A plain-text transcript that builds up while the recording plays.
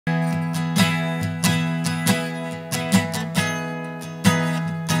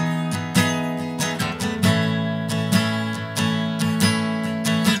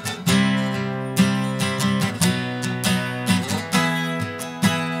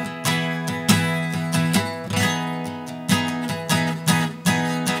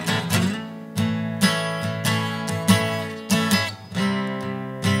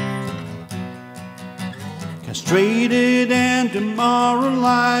castrated and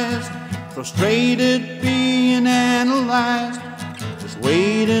demoralized, frustrated, being analyzed, just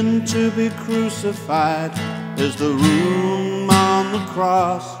waiting to be crucified. Is the room on the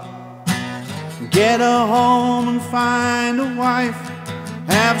cross? Get a home and find a wife,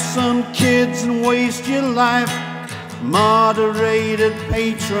 have some kids and waste your life, moderated,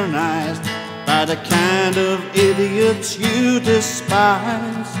 patronized by the kind of idiots you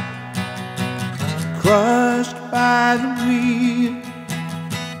despise. Crushed by the wheel,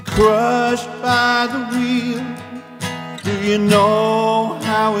 crushed by the wheel. Do you know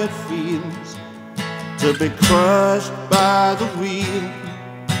how it feels to be crushed by the wheel?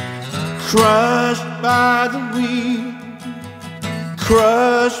 Crushed by the wheel,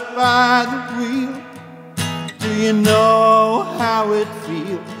 crushed by the wheel. Do you know how it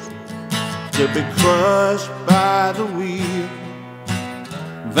feels to be crushed by the wheel?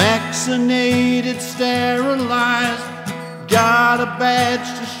 Vaccinated, sterilized, got a badge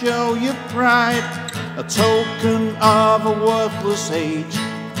to show your pride, a token of a worthless age,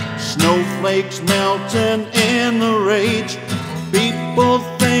 snowflakes melting in the rage. People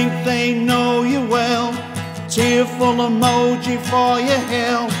think they know you well, tearful emoji for your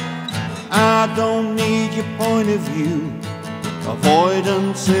hell. I don't need your point of view,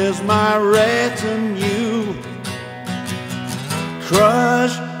 avoidance is my retenue.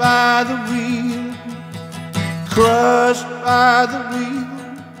 Crushed by the wheel, crushed by the wheel.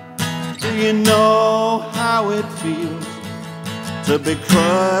 Do you know how it feels to be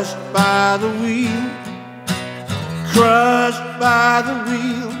crushed by the wheel? Crushed by the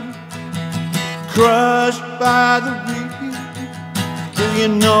wheel, crushed by the wheel. Do you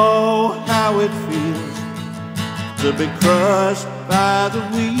know how it feels to be crushed by the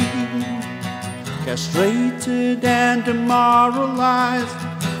wheel? Castrated and demoralized,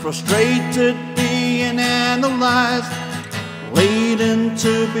 frustrated, being analyzed, waiting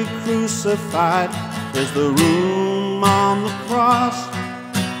to be crucified. Is the room on the cross?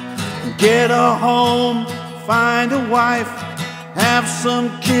 Get a home, find a wife, have some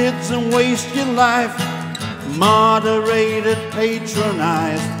kids and waste your life, moderated,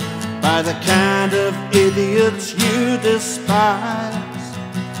 patronized by the kind of idiots you despise.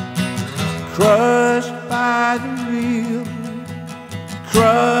 Crushed by the wheel,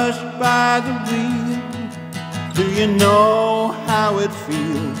 crushed by the wheel. Do you know how it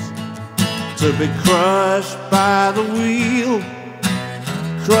feels to be crushed by the wheel?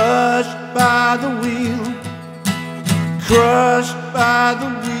 Crushed by the wheel, crushed by the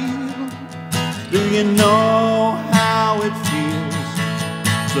wheel. Do you know how it feels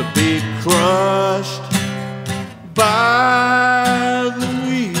to be crushed by